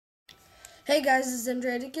Hey guys, this is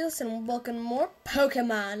MJ Ridiculous and welcome to more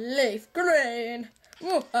Pokemon Leafgreen.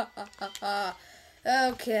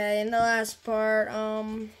 Okay, in the last part,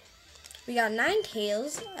 we got 9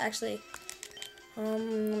 tails. Actually, let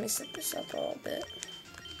me set this up a little bit.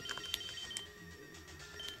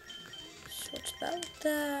 Switch that with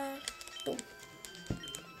that. Boom.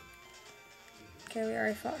 Okay, we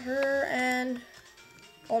already fought her, and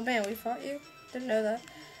oh man, we fought you. Didn't know that.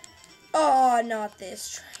 Oh, not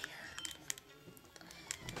this trainer.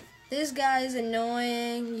 This guy is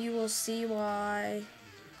annoying. You will see why.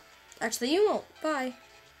 Actually, you won't. Bye.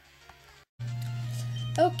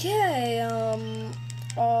 Okay,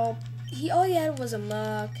 all he had was a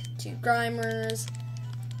muck, 2 Grimers,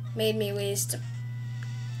 made me waste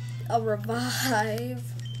a revive,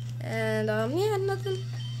 and yeah, nothing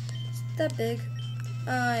that big.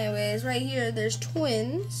 Anyways, right here there's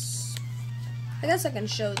twins. I guess I can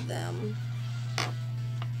show them.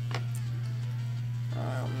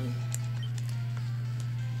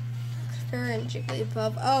 Fairy and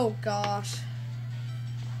Jigglypuff. Oh gosh.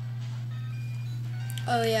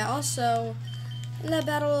 Oh yeah, also in that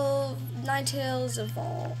battle, Ninetales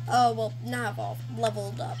evolved. Oh well, not evolved,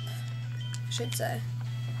 leveled up, I should say.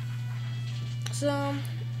 So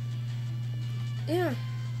yeah.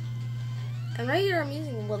 And right here I'm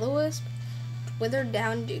using Will-O-Wisp, withered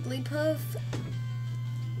down Jigglypuff.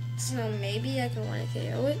 So maybe I can want to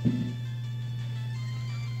KO it.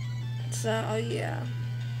 So oh yeah.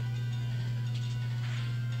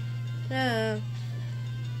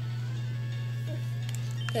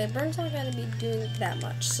 Okay, Burn's not gonna be doing that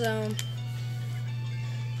much, so.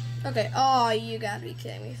 Okay, oh, you gotta be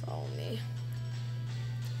kidding me. Follow me.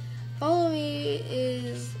 Follow me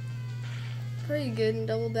is pretty good in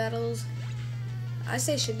double battles. I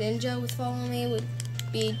say Shedinja with Follow Me would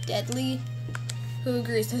be deadly. Who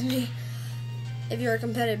agrees with me? If you're a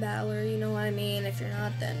competitive battler, you know what I mean. If you're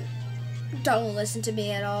not, then don't listen to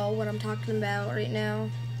me at all, what I'm talking about right now.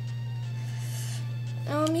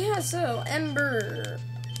 Yeah, so, Ember,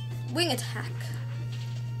 Wing Attack,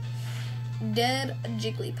 Dead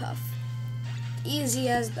Jigglypuff, easy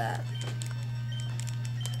as that.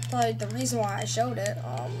 Like, the reason why I showed it,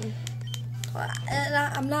 and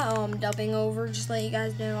I'm not, dubbing over, just to let you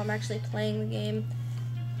guys know I'm actually playing the game.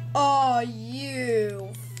 Oh,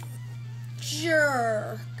 you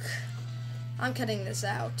jerk. I'm cutting this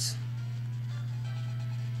out.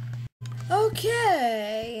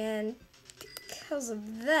 Okay, and because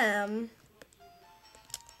of them,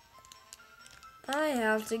 I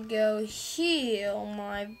have to go heal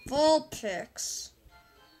my Vulpix.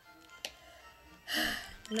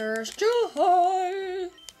 Nurse Joy.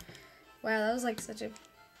 Wow, that was like such a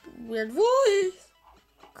weird voice.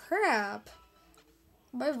 Crap.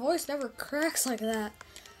 My voice never cracks like that.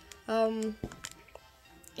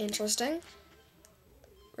 Interesting.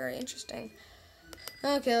 Very interesting.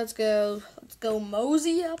 Okay, let's go. Let's go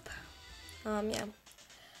mosey up. Yeah.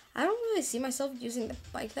 I don't really see myself using the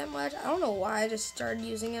bike that much. I don't know why I just started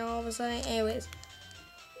using it all of a sudden. Anyways.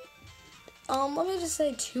 Let me just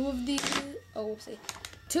say 2 of these. Oh, see.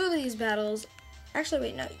 2 of these battles. Actually,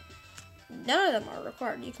 wait, no. None of them are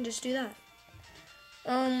required. You can just do that.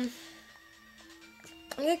 I'm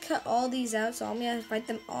gonna cut all these out, so I'm gonna fight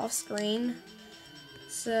them off screen.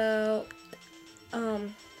 So,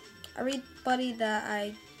 everybody that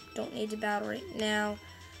I don't need to battle right now,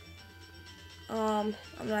 I'm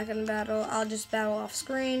not gonna battle. I'll just battle off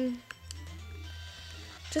screen,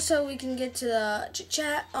 just so we can get to the chit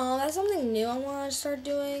chat. That's something new I want to start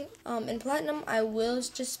doing. In Platinum, I will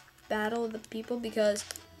just battle the people because,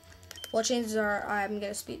 well, chances are I'm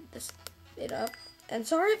gonna speed it up. And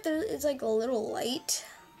sorry if it's like a little light.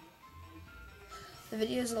 The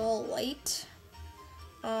video is a little light.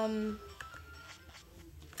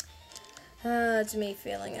 It's me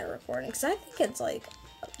failing at recording because I think it's like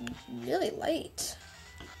really late.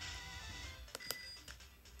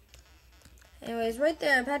 Anyways, right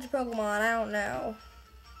there, patch of Pokemon, I don't know.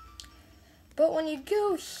 But when you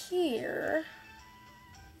go here,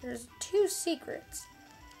 there's 2 secrets.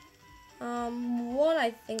 One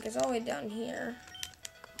I think is all the way down here,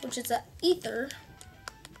 which is a ether.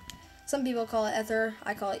 Some people call it ether,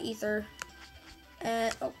 I call it ether.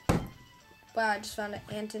 And, oh, wow, I just found an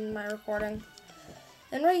ant in my recording.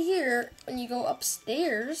 And right here, when you go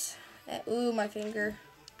upstairs, ooh, my finger.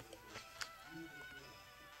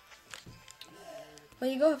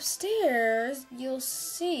 When you go upstairs, you'll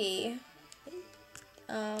see,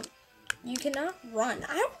 you cannot run.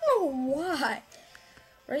 I don't know why.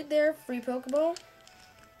 Right there, free Pokeball.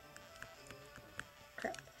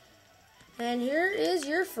 Crap. And here is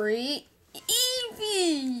your free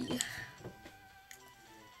Eevee.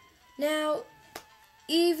 Now,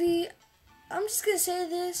 Evie, I'm just gonna say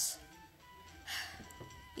this.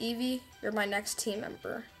 Evie, you're my next team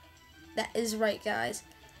member. That is right, guys.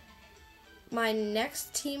 My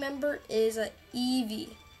next team member is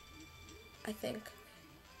Evie, I think.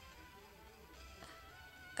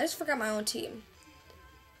 I just forgot my own team.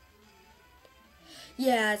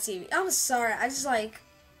 Yeah, it's Evie. I'm sorry. I just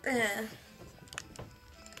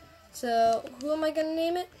So, who am I gonna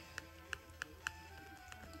name it?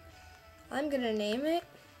 I'm gonna name it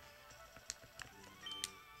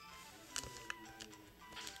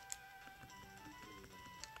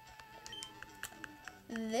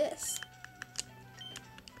this.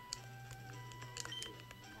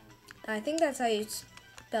 I think that's how you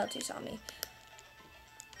spell Tusami.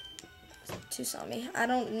 Tusami. I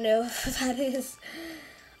don't know if that is.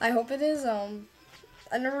 I hope it is. I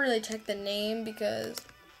never really checked the name because,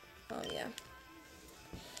 yeah.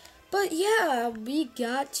 But yeah, we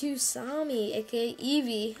got Tusami, aka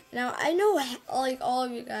Evie. Now I know, like, all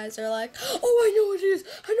of you guys are like, "Oh, I know what it is.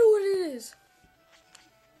 I know what it is."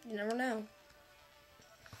 You never know.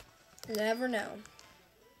 You never know.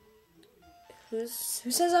 Who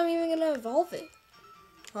says I'm even gonna evolve it?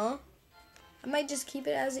 Huh? I might just keep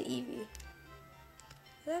it as an Eevee.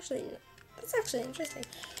 That's actually interesting.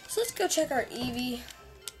 So let's go check our Eevee.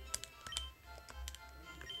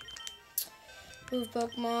 Move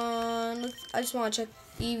Pokemon. I just want to check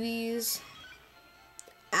Eevees.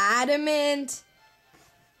 Adamant.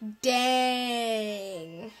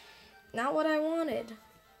 Dang. Not what I wanted.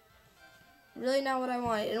 Really not what I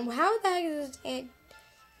wanted. And how the heck is this ant,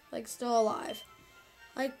 like, still alive?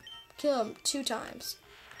 I killed him 2 times.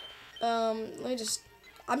 I'm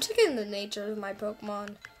taking the nature of my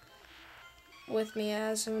Pokemon with me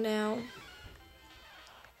as of now.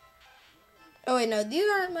 Oh wait, no, these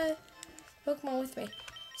aren't my Pokemon with me.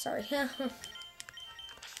 Sorry. I'm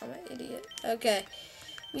an idiot. Okay.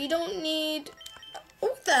 We don't need...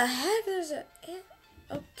 What the heck? There's an ant.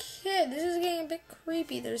 Okay, this is getting a bit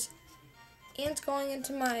creepy. There's ants going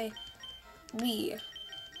into my Wii.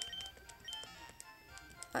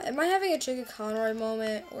 Am I having a Chicken Conroy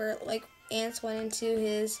moment where, like, ants went into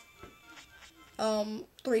his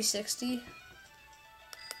 360?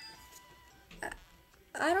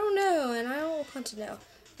 I don't know, and I don't want to know.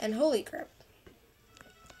 And holy crap.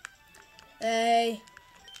 Hey.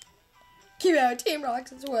 Keep out Team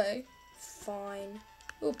Rocket's way. Fine.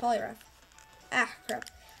 Ooh, Poliwrath. Ah, crap.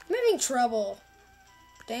 I'm having trouble.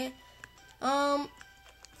 Dang. I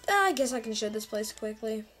guess I can show this place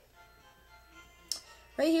quickly.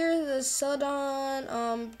 Right here, the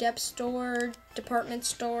Celadon, depth store, department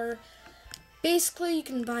store. Basically, you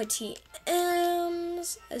can buy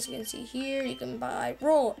TMs. As you can see here, you can buy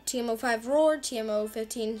Roar, TM05 Roar,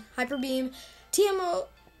 TM015 Hyper Beam,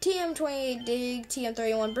 TM28 Dig,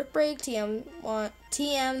 TM31 Brick Break,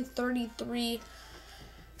 TM33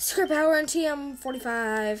 Secret Power, and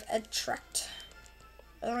TM45 Attract.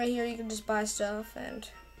 And right here, you can just buy stuff, and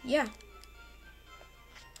yeah.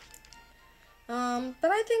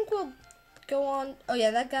 But I think we'll go on. Oh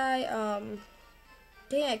yeah, that guy,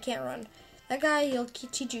 dang, I can't run. That guy, he'll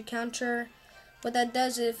teach you counter. What that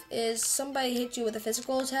does is somebody hits you with a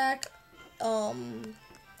physical attack,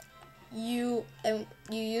 you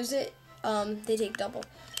use it, they take double.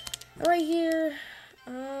 And right here,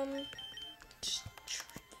 you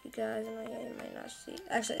guys, you might not see.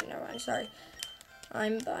 Actually, never mind. Sorry.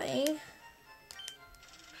 I'm buying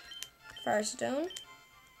Firestone,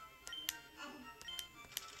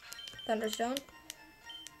 Thunderstone,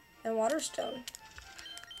 and Waterstone.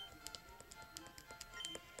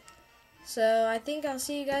 So I think I'll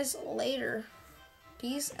see you guys later.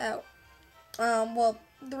 Peace out. Well,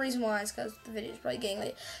 the reason why is because the video is probably getting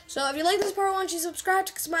late. So if you like this part, why don't you subscribe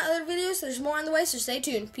to my other videos? There's more on the way, so stay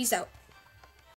tuned. Peace out.